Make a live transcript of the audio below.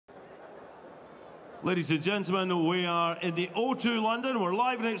Ladies and gentlemen, we are in the O2 London. We're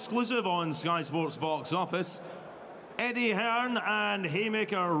live and exclusive on Sky Sports Box Office. Eddie Hearn and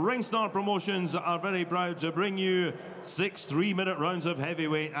Haymaker Ringstar Promotions are very proud to bring you 6 3-minute rounds of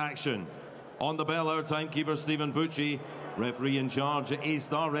heavyweight action. On the bell, our timekeeper Stephen Bucci, referee in charge,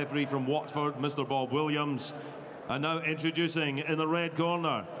 A-star referee from Watford, Mr. Bob Williams. And now introducing in the red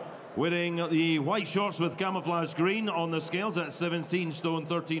corner, wearing the white shorts with camouflage green on the scales at 17 stone,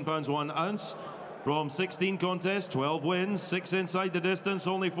 13 pounds 1 ounce. From 16 contests, 12 wins, 6 inside the distance,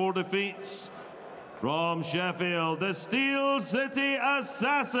 only 4 defeats. From Sheffield, the Steel City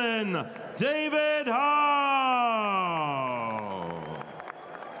Assassin, David Howe.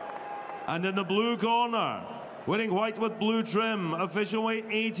 And in the blue corner, wearing white with blue trim, official weight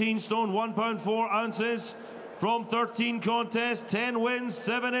 18 stone, 1 pound 4 ounces. From 13 contests, 10 wins,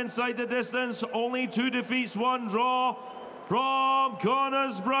 7 inside the distance, only 2 defeats, 1 draw. From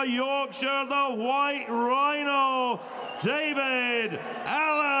Conisbrough, Yorkshire, the White Rhino, David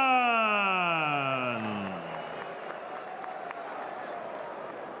Allen.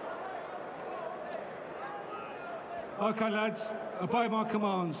 Okay, lads, obey my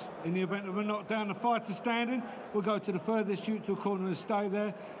commands. In the event of a knockdown, the fighter standing, we'll go to the furthest shoot to a corner and stay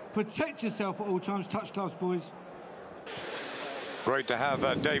there. Protect yourself at all times. Touch gloves, boys. Great to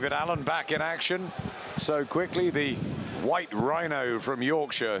have David Allen back in action so quickly. The White Rhino from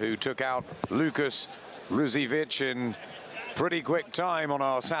Yorkshire, who took out Lucas Ruziewicz in pretty quick time on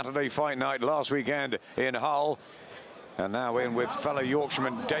our Saturday fight night last weekend in Hull. And now in with fellow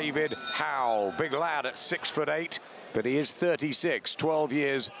Yorkshireman David Howe. Big lad at 6'8", but he is 36, 12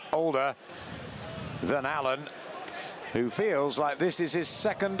 years older than Allen, who feels like this is his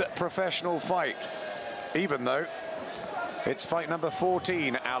second professional fight, even though it's fight number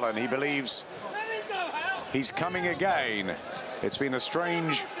 14, Allen. He believes he's coming again. It's been a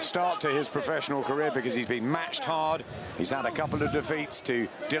strange start to his professional career because he's been matched hard. He's had a couple of defeats to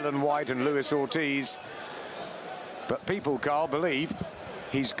Dylan White and Luis Ortiz. But people, Carl, believe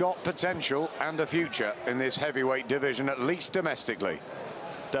he's got potential and a future in this heavyweight division, at least domestically.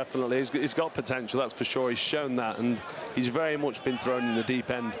 Definitely, he's got potential, that's for sure. He's shown that, and he's very much been thrown in the deep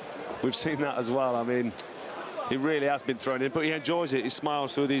end. We've seen that as well. I mean, he really has been thrown in, but he enjoys it. He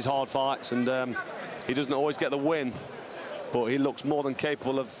smiles through these hard fights, and he doesn't always get the win, but he looks more than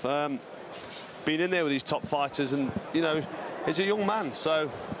capable of being in there with these top fighters. And, you know, he's a young man, so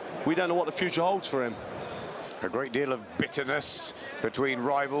we don't know what the future holds for him. A great deal of bitterness between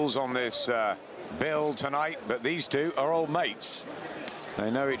rivals on this bill tonight, but these two are old mates. They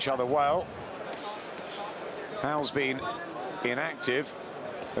know each other well. Howe's been inactive,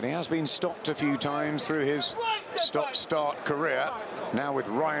 but he has been stopped a few times through his stop-start career. Now with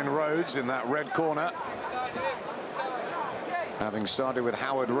Ryan Rhodes in that red corner, having started with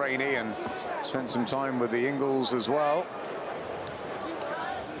Howard Rainey and spent some time with the Ingalls as well.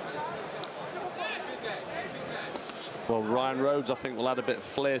 Well, Ryan Rhodes, I think, will add a bit of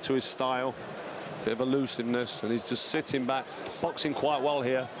flair to his style, a bit of elusiveness, and he's just sitting back, boxing quite well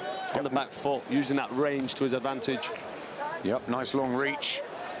here on the back foot, using that range to his advantage. Yep, nice long reach.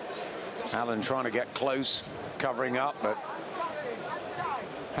 Allen trying to get close, covering up, but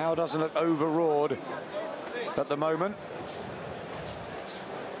Howe doesn't look overawed at the moment.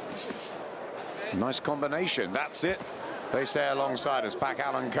 Nice combination, that's it. They say alongside us, back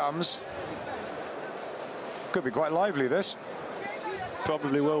Allen comes. Could be quite lively, this.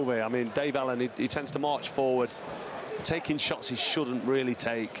 Probably will be. I mean, Dave Allen, he tends to march forward, taking shots he shouldn't really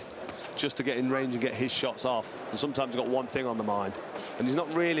take, just to get in range and get his shots off. And sometimes he's got one thing on the mind. And he's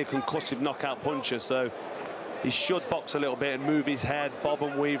not really a concussive knockout puncher, so he should box a little bit and move his head, bob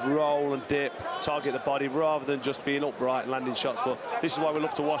and weave, roll and dip, target the body, rather than just being upright and landing shots. But this is why we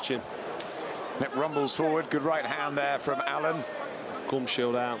love to watch him. It rumbles forward. Good right hand there from Allen. Gum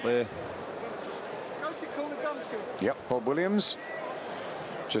shield out there. Yep, Bob Williams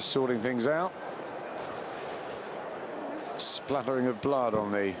just sorting things out. Splattering of blood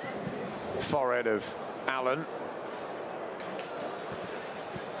on the forehead of Allen.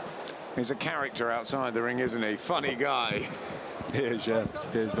 He's a character outside the ring, isn't he? Funny guy. He is, yeah.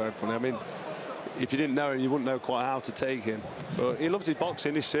 He is very funny. I mean, if you didn't know him, you wouldn't know quite how to take him. But he loves his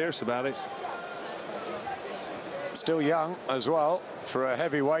boxing. He's serious about it. Still young as well for a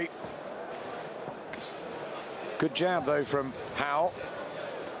heavyweight. Good jab, though, from Howe,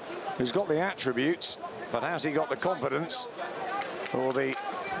 who's got the attributes, but has he got the confidence or the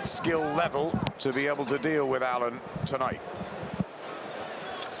skill level to be able to deal with Allen tonight?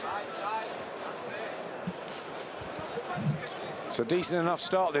 It's a decent enough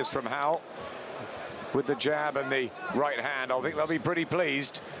start, this, from Howe, with the jab and the right hand. I think they'll be pretty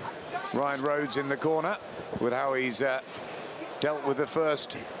pleased Ryan Rhodes in the corner with how he's dealt with the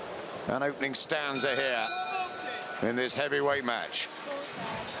first and opening stanza here in this heavyweight match.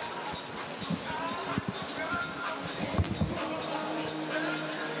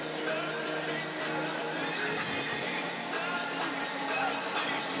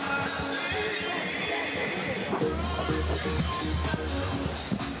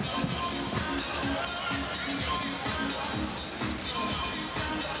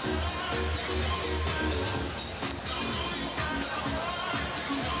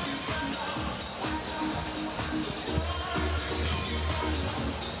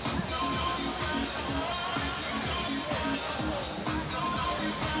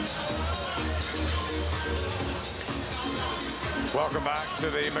 Welcome back to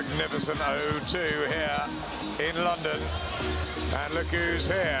the magnificent O2 here in London. And look who's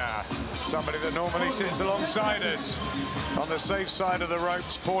here. Somebody that normally sits alongside us on the safe side of the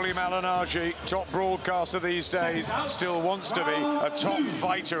ropes. Paulie Malignaggi, top broadcaster these days, still wants to be a top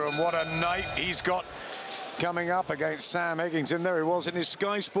fighter, and what a night he's got coming up against Sam Eggington. There he was in his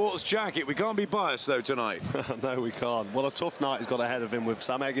Sky Sports jacket. We can't be biased though tonight. No, we can't. What a tough night he's got ahead of him with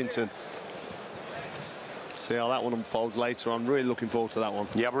Sam Eggington. See how that one unfolds later on. Really looking forward to that one.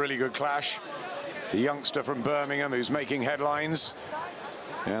 Yeah, really good clash. The youngster from Birmingham who's making headlines,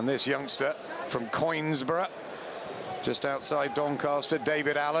 and this youngster from Coinsborough, just outside Doncaster,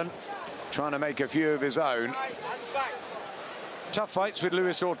 David Allen, trying to make a few of his own. Tough fights with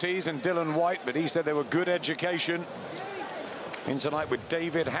Luis Ortiz and Dylan White, but he said they were good education. In tonight with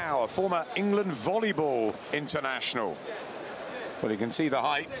David Howe, a former England volleyball international. Well, you can see the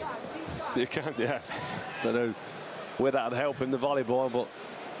height. You can, yes. Don't know where that would help in the volleyball, but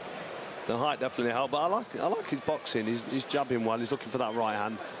the height definitely helped. But I like his boxing. He's jabbing well. He's looking for that right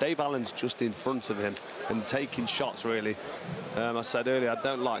hand. Dave Allen's just in front of him and taking shots, really. I said earlier, I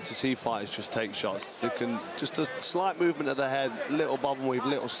don't like to see fighters just take shots. They can just a slight movement of the head, little bob and weave,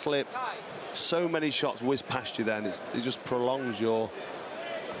 little slip. So many shots whiz past you then. It just prolongs your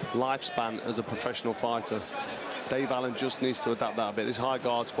lifespan as a professional fighter. Dave Allen just needs to adapt that a bit. His high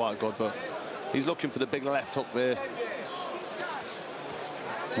guard's quite good, but he's looking for the big left hook there.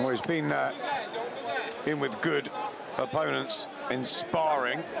 Well, he's been in with good opponents in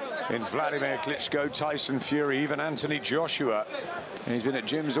sparring, in Vladimir Klitschko, Tyson Fury, even Anthony Joshua. And he's been at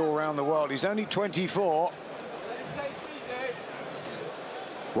gyms all around the world. He's only 24.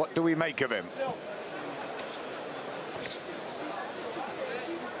 What do we make of him?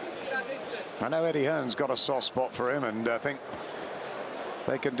 I know Eddie Hearn's got a soft spot for him, and I think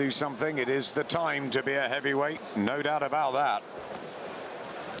they can do something. It is the time to be a heavyweight, no doubt about that.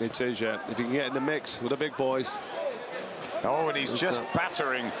 It is, yeah. If you can get in the mix with the big boys. Oh, and he's just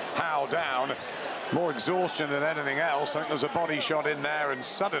battering Howe down. More exhaustion than anything else. I think there's a body shot in there, and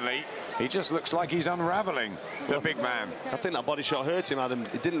suddenly he just looks like he's unraveling, the big man. I think that body shot hurt him, Adam.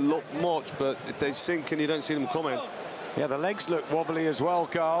 It didn't look much, but if they sink and you don't see them coming. Yeah, the legs look wobbly as well,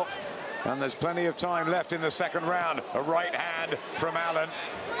 Carl. And there's plenty of time left in the second round. A right hand from Allen.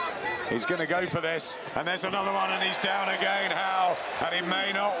 He's going to go for this. And there's another one, and he's down again, Howe. And he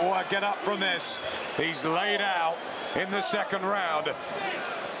may not get up from this. He's laid out in the second round.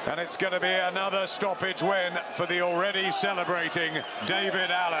 And it's going to be another stoppage win for the already celebrating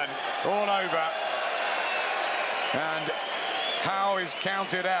David Allen. All over. And Howe is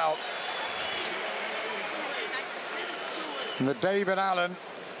counted out. And the David Allen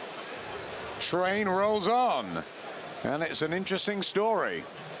train rolls on, and it's an interesting story.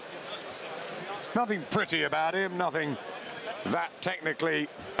 Nothing pretty about him, nothing that technically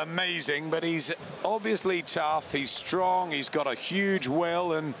amazing, but he's obviously tough, he's strong, he's got a huge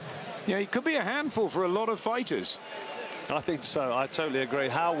will, and you know, he could be a handful for a lot of fighters. I think so. I totally agree.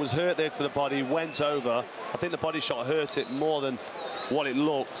 Howe was hurt there to the body, went over. I think the body shot hurt it more than what it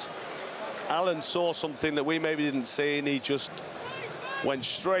looked. Allen saw something that we maybe didn't see, and he just went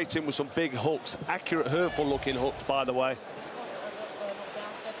straight in with some big hooks. Accurate, hurtful looking hooks, by the way.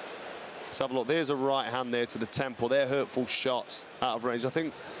 Let's have a look. There's a right hand there to the temple. They're hurtful shots out of range. I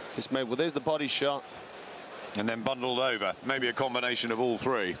think it's made, well, there's the body shot. And then bundled over. Maybe a combination of all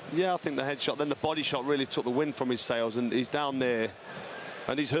three. Yeah, I think the headshot, then the body shot really took the wind from his sails, and he's down there,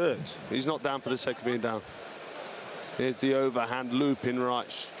 and he's hurt. He's not down for the sake of being down. Here's the overhand looping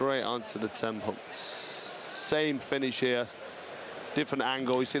right straight onto the temple. Same finish here. Different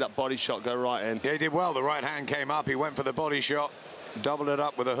angle. You see that body shot go right in. Yeah, he did well. The right hand came up. He went for the body shot. Doubled it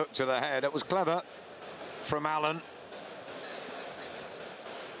up with a hook to the head. It was clever from Allen.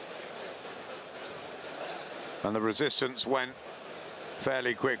 And the resistance went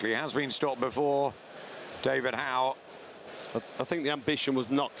fairly quickly. Has been stopped before. David Howe. I think the ambition was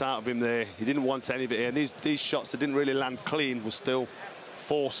knocked out of him there. He didn't want any of it here. And these shots that didn't really land clean were still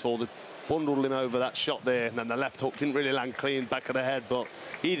forceful. They bundled him over that shot there, and then the left hook didn't really land clean, back of the head, but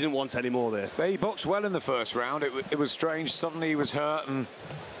he didn't want any more there. He boxed well in the first round. It was strange. Suddenly he was hurt and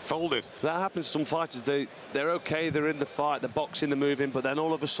folded. That happens to some fighters. They're okay, they're in the fight, they're boxing, they're moving, but then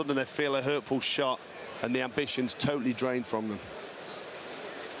all of a sudden they feel a hurtful shot and the ambition's totally drained from them.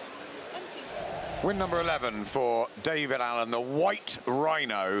 Win number 11 for David Allen, the White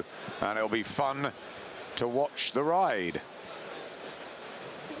Rhino, and it'll be fun to watch the ride.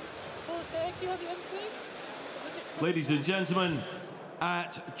 Ladies and gentlemen,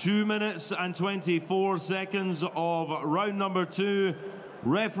 at 2 minutes and 24 seconds of round number 2,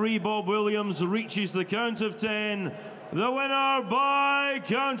 referee Bob Williams reaches the count of 10. The winner by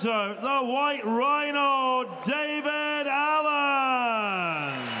count out, the White Rhino, David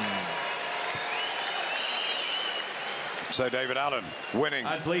Allen. So David Allen winning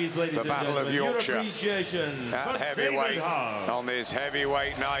please, ladies the and Battle of gentlemen, Yorkshire your appreciation at for heavyweight David Howe. on this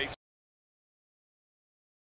heavyweight night.